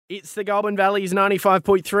It's the Goulburn Valley's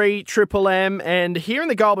 95.3 Triple M, and here in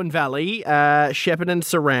the Goulburn Valley, Shepparton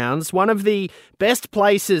surrounds, one of the best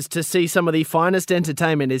places to see some of the finest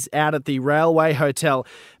entertainment is out at the Railway Hotel,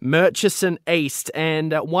 Murchison East.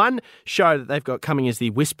 And one show that they've got coming is the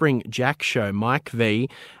Whispering Jack Show. Mike V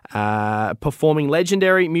performing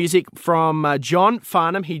legendary music from John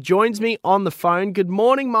Farnham. He joins me on the phone. Good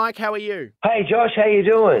morning, Mike. How are you? Hey, Josh. How you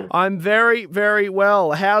doing? I'm very, very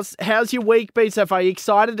well. How's your week been so far? Are you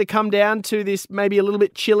excited to come down to this maybe a little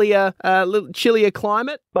bit chillier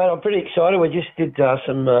climate? Mate, I'm pretty excited. We just did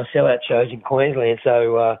some sellout shows in Queensland.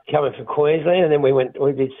 So coming from Queensland, and then we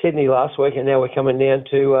did Sydney last week, and now we're coming down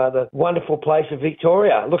to the wonderful place of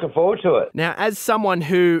Victoria. Looking forward to it. Now, as someone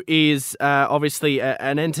who is obviously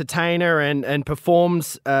an entertainer and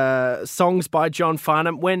performs songs by John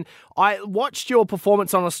Farnham, when I watched your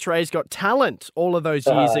performance on Australia's Got Talent all of those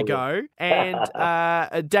years ago, and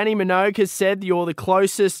Danny Minogue has said you're the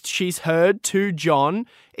closest she's heard to John.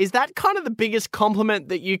 Is that kind of the biggest compliment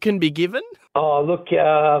that you can be given? Oh, look,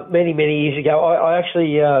 many years ago, I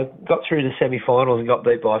actually got through the semi-finals and got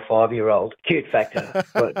beat by a 5-year-old. Cute factor.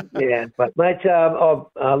 But mate,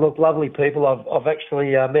 look, lovely people. I've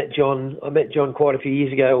actually met John. I met John quite a few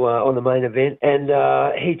years ago on the main event, and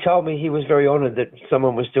he told me he was very honoured that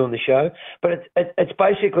someone was doing the show. But it's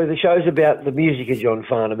basically, the show's about the music of John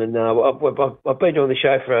Farnham, and I've been doing the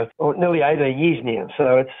show for nearly 18 years now,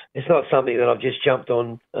 so it's not something that I've just jumped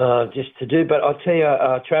on just to do. But I'll tell you,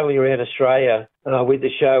 travelling around Australia with the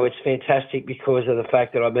show, it's fantastic because of the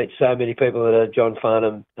fact that I meet so many people that are John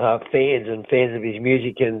Farnham fans and fans of his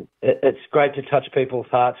music, and it's great to touch people's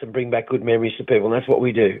hearts and bring back good memories to people, and that's what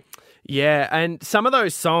we do. Yeah, and some of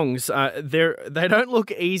those songs, they don't look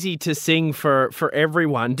easy to sing for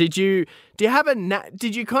everyone. Did you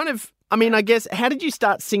kind of, I mean, I guess, how did you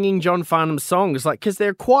start singing John Farnham's songs? Like, because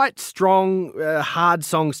they're quite strong, hard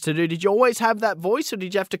songs to do. Did you always have that voice, or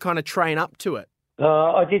did you have to kind of train up to it?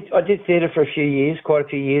 I did theatre for a few years, quite a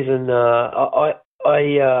few years, and I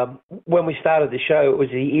when we started the show, it was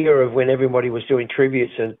the era of when everybody was doing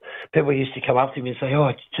tributes, and people used to come up to me and say,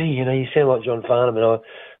 "Oh, gee, you sound like John Farnham," and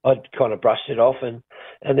I'd kind of brushed it off, and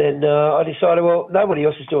then I decided, well, nobody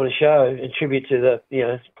else is doing a show in tribute to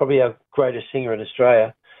probably our greatest singer in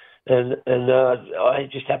Australia. And I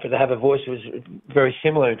just happened to have a voice that was very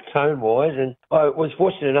similar tone-wise, and I was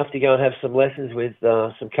fortunate enough to go and have some lessons with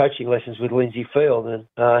some coaching lessons with Lindsay Field, and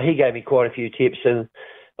he gave me quite a few tips, and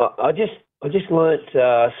I just learnt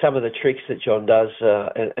some of the tricks that John does,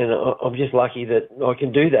 and I'm just lucky that I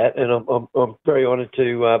can do that, and I'm very honoured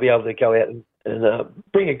to be able to go out and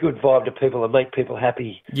bring a good vibe to people and make people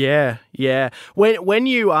happy. Yeah. When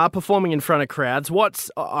you are performing in front of crowds,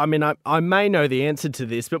 I may know the answer to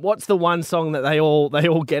this, but what's the one song that they all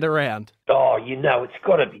get around? Oh, it's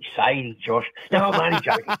got to be Sadie, Josh. No, I'm only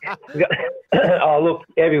joking. Oh, look,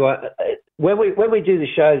 everyone. When we do the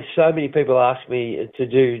show, so many people ask me to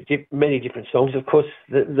do many different songs. Of course,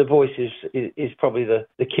 the voice is probably the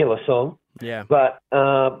killer song. Yeah. But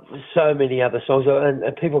so many other songs,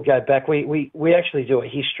 and people go back. We actually do a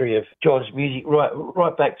history of John's music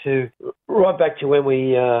right back to when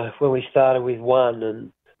we started with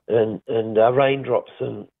One and Raindrops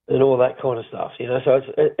and all that kind of stuff, So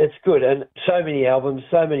it's good, and so many albums,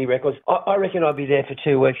 so many records. I reckon I'd be there for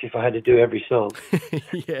 2 weeks if I had to do every song.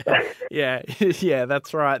 Yeah,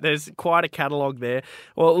 that's right. There's quite a catalogue there.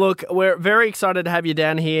 Well, look, we're very excited to have you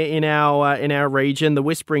down here in our region. The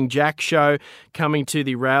Whispering Jack Show coming to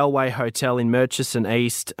the Railway Hotel in Murchison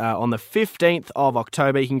East on the 15th of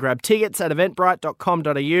October. You can grab tickets at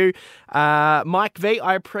eventbrite.com.au. Mike V,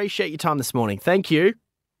 I appreciate your time this morning. Thank you.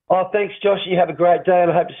 Oh, thanks, Josh. You have a great day,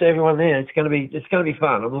 and I hope to see everyone there. It's going to be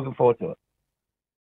fun. I'm looking forward to it.